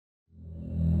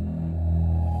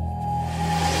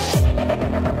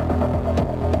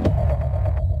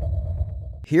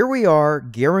Here we are,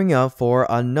 gearing up for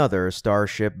another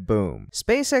Starship Boom.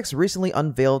 SpaceX recently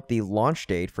unveiled the launch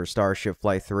date for Starship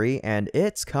Flight 3, and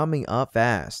it's coming up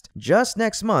fast. Just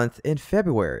next month in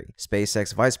February,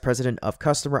 SpaceX Vice President of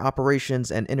Customer Operations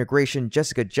and Integration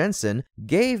Jensen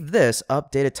gave this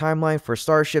updated timeline for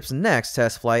Starship's next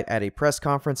test flight at a press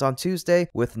conference on Tuesday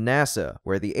with NASA,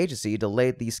 where the agency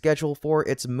delayed the schedule for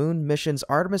its moon missions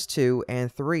Artemis 2 and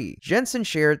 3. Jensen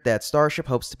shared that Starship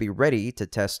hopes to be ready to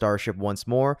test Starship once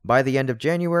more by the end of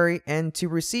January and to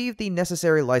receive the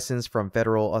necessary license from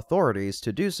federal authorities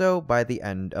to do so by the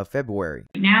end of February.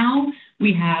 Now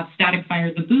we have static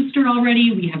fired the booster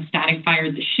already, we have static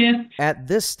fired the ship. At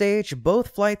this stage,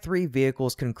 both Flight 3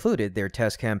 vehicles concluded their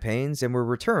test campaigns and were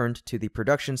returned to the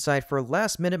production site for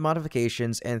last-minute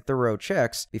modifications and thorough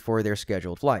checks before their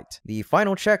scheduled flight. The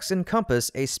final checks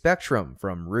encompass a spectrum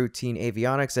from routine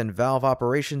avionics and valve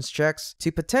operations checks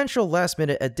to potential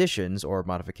last-minute additions or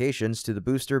modifications to the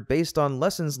booster based on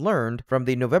lessons learned from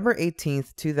the November 18,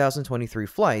 2023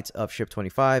 flight of Ship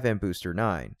 25 and Booster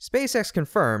 9. SpaceX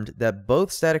confirmed that both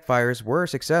static fires were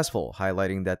successful,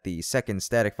 highlighting that the second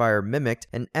static fire mimicked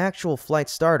an actual flight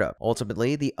startup.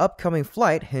 Ultimately, the upcoming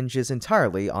flight hinges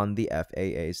entirely on the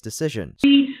FAA's decision.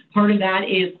 Part of that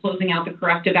is closing out the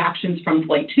corrective actions from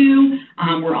Flight 2.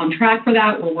 We're on track for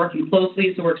that. We're working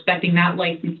closely, so we're expecting that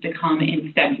license to come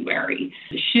in February.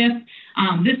 The ship,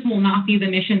 this will not be the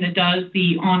mission that does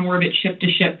the on-orbit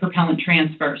ship-to-ship propellant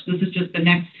transfer. So this is just the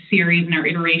next series in our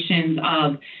iterations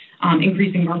of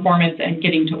increasing performance and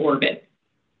getting to orbit.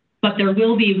 But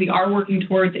we are working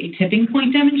towards a tipping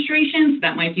point demonstration, so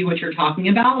that might be what you're talking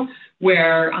about,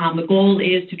 where the goal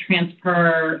is to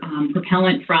transfer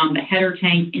propellant from the header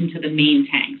tank into the main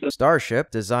tank. So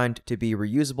Starship, designed to be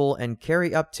reusable and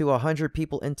carry up to 100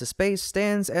 people into space,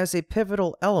 stands as a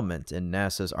pivotal element in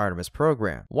NASA's Artemis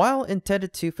program. While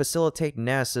intended to facilitate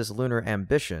NASA's lunar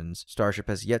ambitions, Starship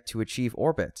has yet to achieve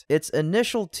orbit. Its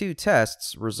initial 2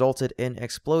 tests resulted in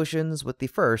explosions, with the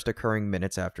first occurring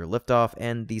minutes after liftoff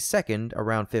and the second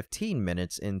around 15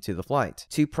 minutes into the flight.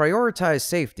 To prioritize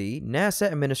safety,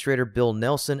 NASA Administrator Bill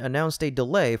Nelson announced a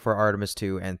delay for Artemis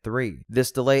 2 and 3. This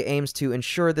delay aims to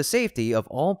ensure the safety of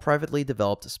all privately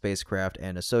developed spacecraft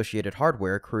and associated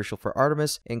hardware crucial for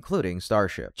Artemis, including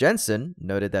Starship. Jensen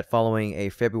noted that following a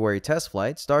February test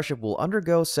flight, Starship will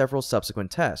undergo several subsequent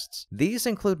tests. These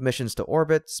include missions to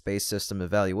orbit, space system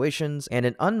evaluations, and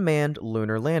an unmanned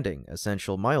lunar landing,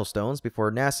 essential milestones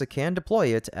before NASA can deploy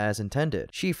it as intended.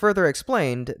 She further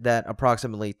explained that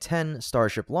approximately 10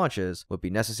 Starship launches would be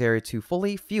necessary to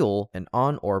fully fuel an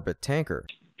on-orbit tanker.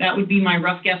 That would be my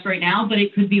rough guess right now, but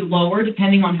it could be lower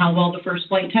depending on how well the first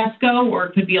flight tests go, or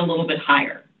it could be a little bit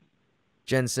higher.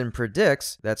 Jensen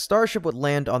predicts that Starship would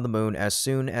land on the moon as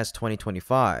soon as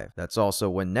 2025. That's also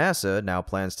when NASA now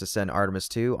plans to send Artemis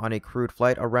 2 on a crewed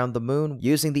flight around the moon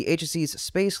using the agency's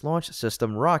Space Launch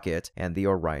System rocket and the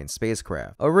Orion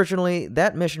spacecraft. Originally,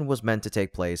 that mission was meant to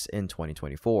take place in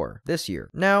 2024, this year.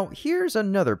 Now, here's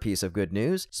another piece of good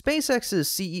news. SpaceX's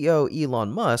CEO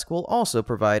Elon Musk will also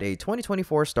provide a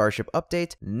 2024 Starship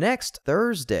update next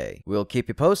Thursday. We'll keep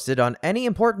you posted on any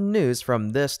important news from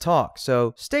this talk,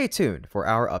 so stay tuned for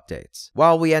our updates.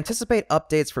 While we anticipate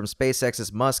updates from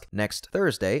SpaceX's Musk next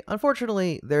Thursday,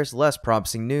 unfortunately, there's less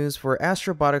promising news for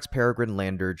Astrobotic's Peregrine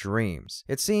lander dreams.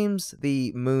 It seems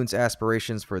the moon's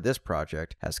aspirations for this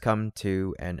project has come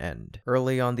to an end.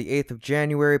 Early on the 8th of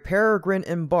January, Peregrine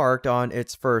embarked on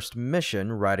its first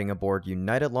mission, riding aboard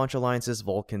United Launch Alliance's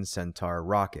Vulcan Centaur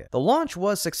rocket. The launch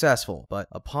was successful, but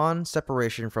upon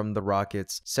separation from the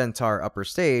rocket's Centaur upper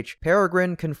stage,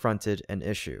 Peregrine confronted an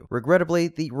issue. Regrettably,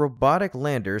 the robotic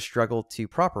lander struggled to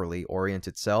properly orient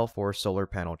itself for solar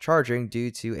panel charging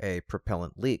due to a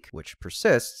propellant leak, which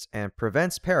persists and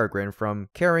prevents Peregrine from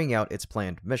carrying out its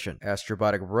planned mission,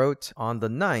 Astrobotic wrote on the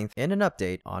 9th in an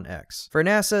update on X. For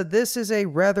NASA, this is a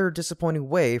rather disappointing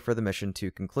way for the mission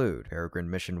to conclude. Peregrine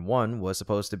Mission 1 was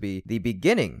supposed to be the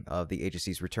beginning of the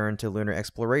agency's return to lunar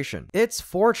exploration. It's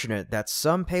fortunate that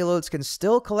some payloads can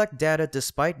still collect data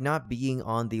despite not being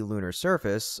on the lunar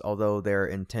surface, although their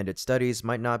intended studies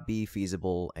might not be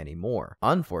feasible anymore.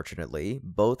 Unfortunately,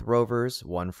 both rovers,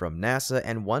 one from NASA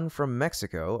and one from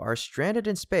Mexico, are stranded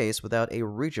in space without a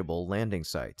reachable landing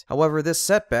site. However, this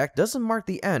setback doesn't mark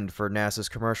the end for NASA's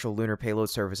Commercial Lunar Payload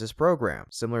Services program.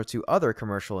 Similar to other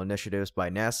commercial initiatives by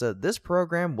NASA, this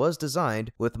program was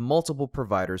designed with multiple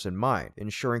providers in mind,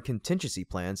 ensuring contingency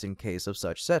plans in case of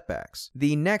such setbacks.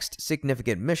 The next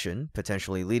significant mission,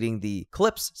 potentially leading the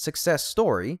CLIPS success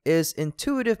story, is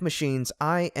Intuitive Machines'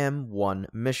 IM-1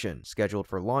 mission. station, scheduled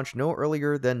for launch no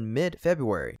earlier than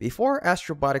mid-February. Before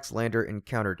Astrobotic's lander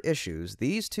encountered issues,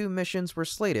 these two missions were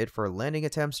slated for landing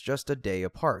attempts just a day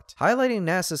apart, highlighting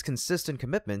NASA's consistent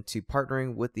commitment to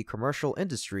partnering with the commercial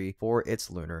industry for its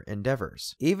lunar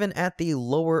endeavors. Even at the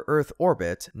lower Earth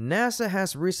orbit, NASA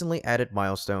has recently added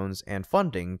milestones and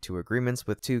funding to agreements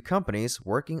with two companies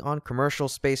working on commercial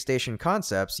space station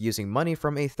concepts using money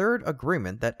from a third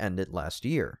agreement that ended last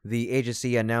year. The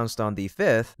agency announced on the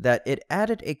 5th that it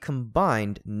added a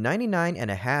combined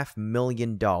 $99.5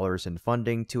 million in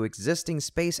funding to existing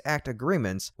Space Act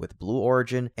agreements with Blue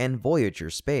Origin and Voyager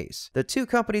Space. The two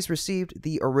companies received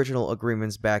the original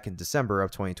agreements back in December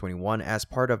of 2021 as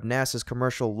part of NASA's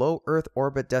Commercial Low Earth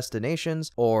Orbit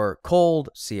Destinations, or COLD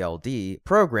CLD,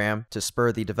 program to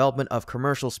spur the development of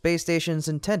commercial space stations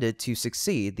intended to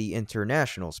succeed the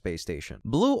International Space Station.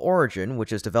 Blue Origin,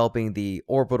 which is developing the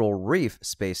Orbital Reef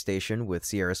space station with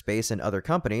Sierra Space and other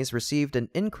companies, received an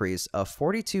increase of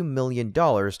 $42 million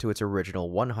to its original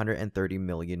 $130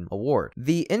 million award.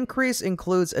 The increase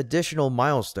includes additional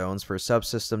milestones for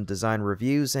subsystem design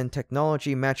reviews and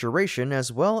technology maturation,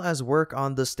 as well as work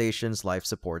on the station's life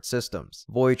support systems.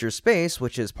 Voyager Space,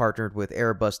 which is partnered with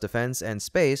Airbus Defense and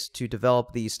Space to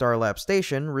develop the Starlab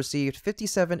station, received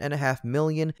 $57.5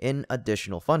 million in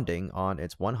additional funding on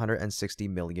its $160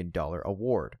 million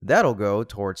award. That'll go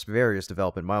towards various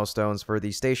development milestones for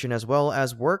the station, as well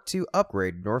as work to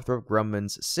upgrade Northrop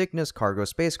Grumman's Cygnus cargo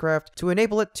spacecraft to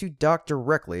enable it to dock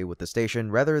directly with the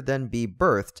station rather than be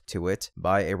berthed to it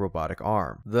by a robotic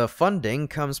arm. The funding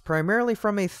comes primarily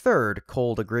from a third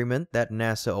COLD agreement that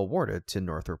NASA awarded to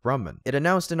Northrop Grumman. It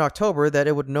announced in October that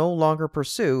it would no longer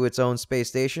pursue its own space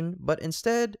station, but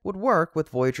instead would work with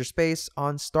Voyager Space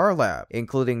on Starlab,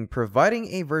 including providing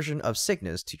a version of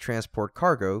Cygnus to transport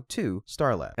cargo to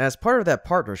Starlab. As part of that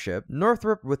partnership,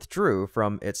 Northrop withdrew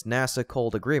from its NASA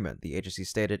COLD agreement. The agency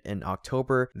stated in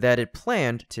October that it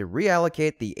planned to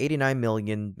reallocate the $89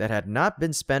 million that had not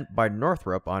been spent by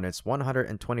Northrop on its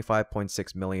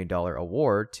 $125.6 million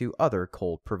award to other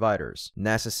COLD providers.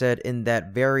 NASA said in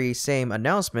that very same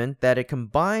announcement that it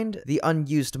combined the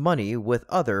unused money with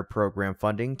other program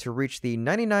funding to reach the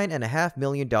 $99.5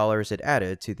 million it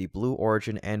added to the Blue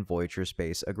Origin and Voyager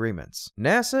Space agreements.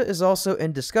 NASA is also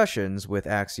in discussions with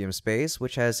Axiom Space,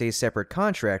 which has a separate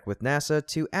contract with NASA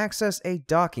to access a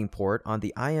docking port on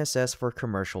the ISS for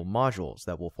commercial modules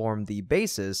that will form the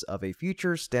basis of a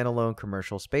future standalone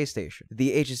commercial space station.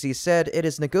 The agency said it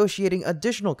is negotiating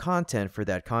additional content for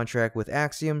that contract with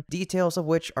Axiom, details of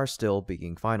which are still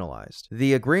being finalized.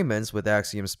 The agreements with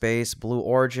Axiom Space, Blue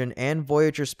Origin, and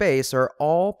Voyager Space are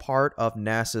all part of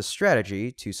NASA's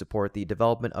strategy to support the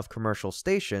development of commercial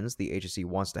stations the agency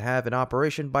wants to have in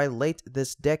operation by late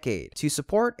this decade, to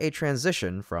support a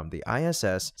transition from the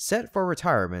ISS set for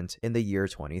retirement in the year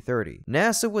 2030.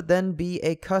 NASA would then be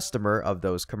a customer of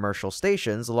those commercial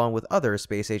stations along with other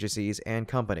space agencies and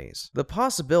companies. The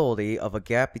possibility of a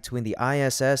gap between the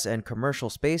ISS and commercial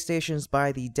space stations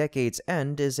by the decade's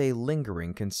end is a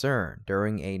lingering concern.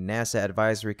 During a NASA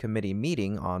Advisory Committee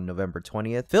meeting on November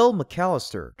 20th, Phil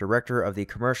McAllister, director of the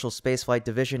Commercial Spaceflight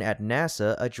Division at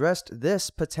NASA, addressed this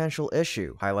potential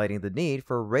issue, highlighting the need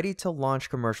for ready-to-launch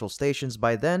commercial stations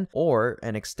by then or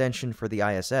an extension for the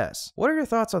ISS. What are your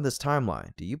thoughts on this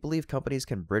timeline? Do you believe companies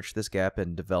can bridge this gap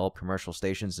and develop commercial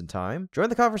stations in time? Join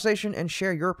the conversation and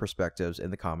share your perspectives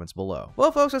in the comments below.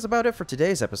 Well, folks, that's about it for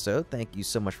today's episode. Thank you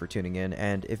so much for tuning in,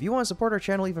 and if you want to support our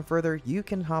channel even further, you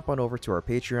can hop on over to our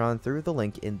Patreon through the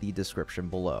link in the description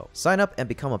below. Sign up and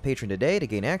become a patron today to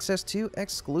gain access to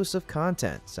exclusive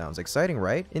content. Sounds exciting,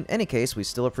 right? In any case, we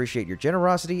still appreciate your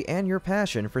generosity and your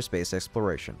passion for space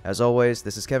exploration. As always,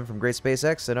 this is Kevin from Great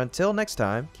SpaceX, and until next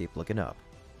time, keep looking up.